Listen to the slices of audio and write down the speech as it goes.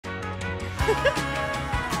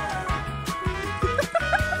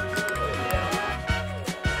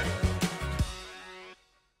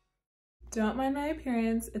Don't mind my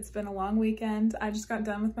appearance. It's been a long weekend. I just got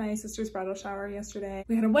done with my sister's bridal shower yesterday.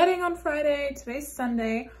 We had a wedding on Friday. Today's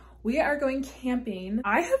Sunday. We are going camping.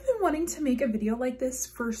 I have been wanting to make a video like this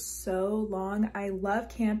for so long. I love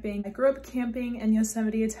camping. I grew up camping in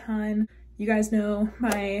Yosemite a ton. You guys know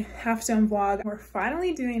my Half Dome vlog. We're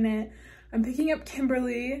finally doing it. I'm picking up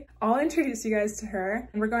Kimberly. I'll introduce you guys to her.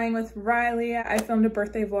 We're going with Riley. I filmed a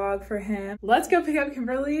birthday vlog for him. Let's go pick up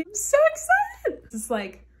Kimberly. I'm so excited. This is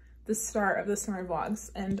like the start of the summer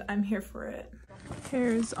vlogs and I'm here for it.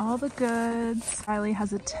 Here's all the goods. Kylie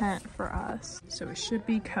has a tent for us, so we should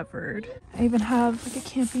be covered. I even have like a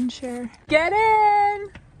camping chair. Get in!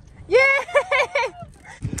 Yay!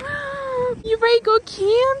 You ready to go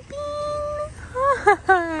camping?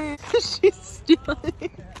 Hi! She's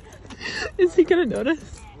stealing. Is he gonna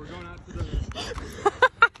notice? We're going out to the...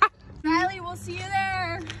 Kylie, we'll see you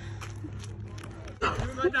there!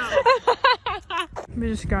 We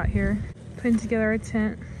just got here, putting together a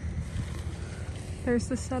tent. There's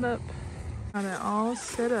the setup. Got it all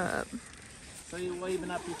set up. So you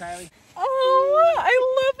waving up to Kylie? Oh, I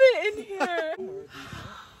love it in here.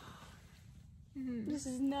 This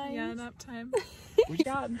is nice. Yeah, nap time. Good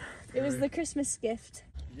job. It was the Christmas gift.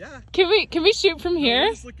 Yeah. Can we shoot from here?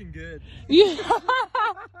 It's looking good. Yeah.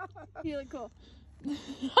 You look cool. Wait,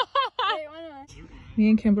 Me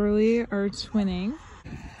and Kimberly are twinning.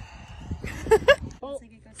 Oh. It's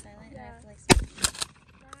like it goes silent. Yeah. I have to like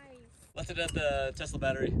Left it at the Tesla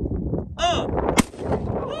battery. Oh!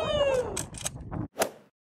 Woo!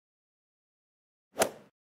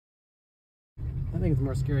 I think it's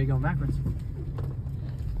more scary going backwards.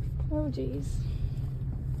 Oh jeez.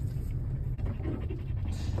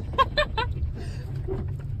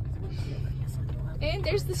 And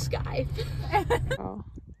there's the sky. Oh.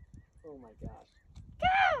 Oh my gosh.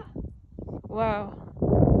 Wow.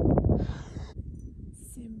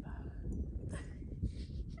 Simba.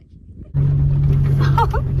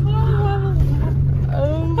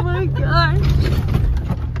 Oh my gosh.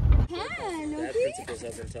 Yeah, no That principle's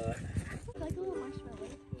up and top. like a little marshmallow.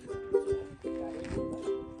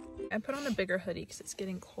 I put on a bigger hoodie because it's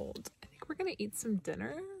getting cold. I think we're gonna eat some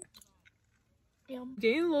dinner. Yum. I'm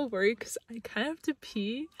getting a little worried because I kind of have to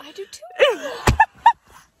pee. I do too.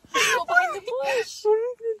 Go behind the bush. What am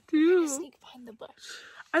I gonna do? Sneak behind the bush.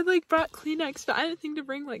 I like brought Kleenex, but I didn't think to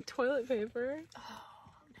bring like toilet paper. Oh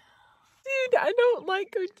Dude, I don't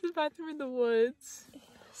like going to the bathroom in the woods.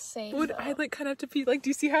 Same. Would I like kind of have to pee? Like, do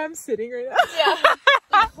you see how I'm sitting right now? Yeah.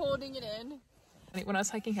 Like holding it in. When I was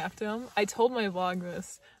hiking Half Dome, I told my vlog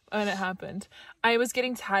this when it happened. I was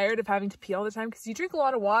getting tired of having to pee all the time because you drink a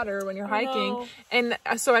lot of water when you're hiking. And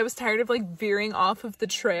so I was tired of like veering off of the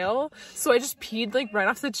trail. So I just peed like right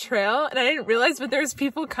off the trail and I didn't realize, but there was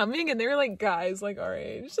people coming and they were like guys like our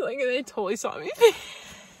age. Like, and they totally saw me.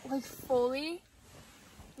 Like fully.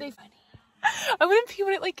 They funny. I wouldn't pee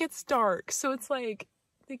when it like gets dark. So it's like,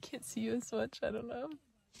 they can't see you as much. I don't know.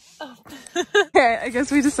 Oh. Okay, I guess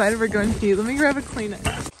we decided we're going to pee. Let me grab a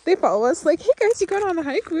Kleenex. They follow us like, hey guys, you going on a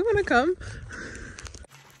hike? We want to come.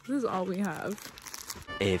 This is all we have.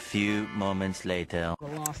 A few moments later. I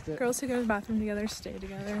lost it. Girls who go to the bathroom together stay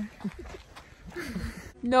together.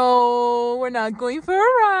 No, we're not going for a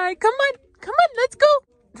ride. Come on, let's go.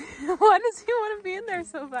 Why does he want to be in there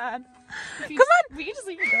so bad? Come on. We can just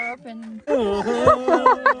leave the door open.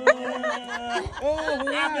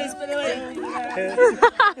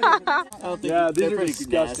 Yeah, these are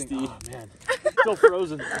disgusting. Nasty. Oh man, still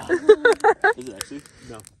frozen. Is it actually?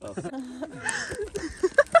 No. Oh.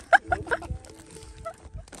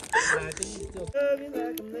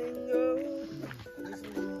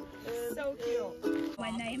 So cute.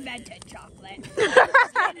 When they invented chocolate.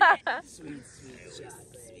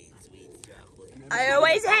 I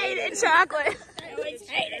always hated chocolate. I always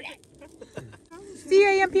hated it.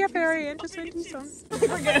 CAMPF area, interested in some.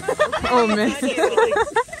 Oh man.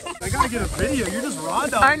 I gotta get a video. You're just raw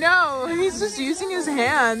dog. I know. He's just using his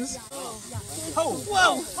hands. Oh,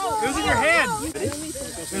 whoa! It was in your hand.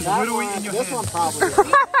 It was literally in your hand. This one probably.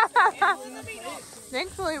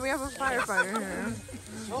 Thankfully, we have a firefighter here.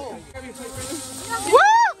 Oh. Woo!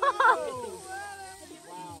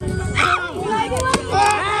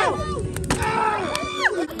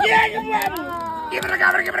 Yeah, you won! Give it a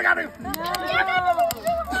gobble, give it a gobble!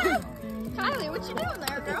 Kylie, what you doing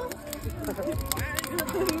there, girl?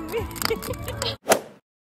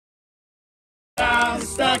 I'm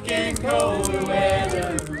stuck in cold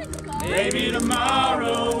weather. Maybe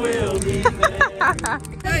tomorrow we'll be there.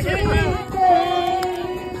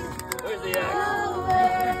 Where's the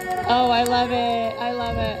Oh, I love it. I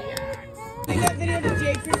love it. I got video of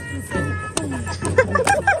Jay Christensen.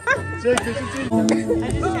 Jay Christensen.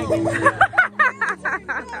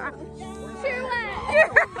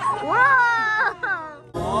 Wow!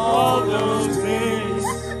 All those things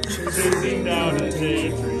chasing down a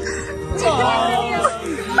daydream. Come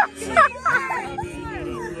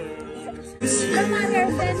on,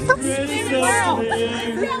 Harrison.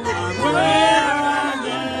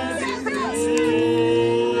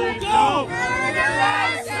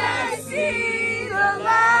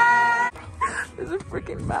 There's a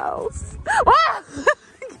freaking mouse. Ah!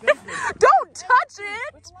 Don't touch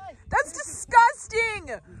it! That's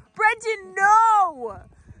disgusting! Brendan, no!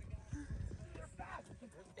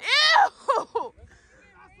 Ew!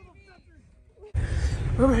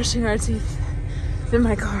 We're brushing our teeth in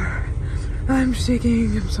my car. I'm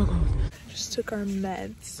shaking. I'm so cold. Just took our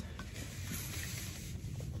meds.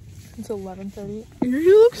 It's 11:30.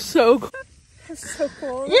 You look so cold. It's so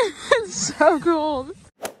cold. Yeah, it's so cold.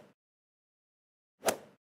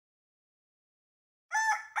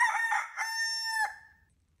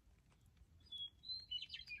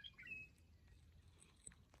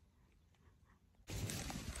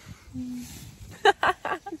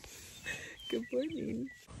 Good morning.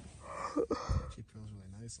 She feels really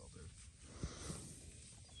nice out there.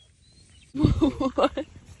 What?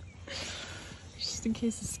 Just in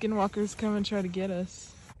case the skinwalkers come and try to get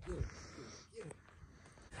us.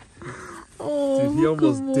 Oh, Dude, he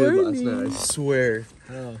almost good did last morning. night, I swear.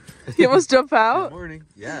 He almost jumped out? Good morning.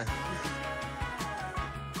 Yeah.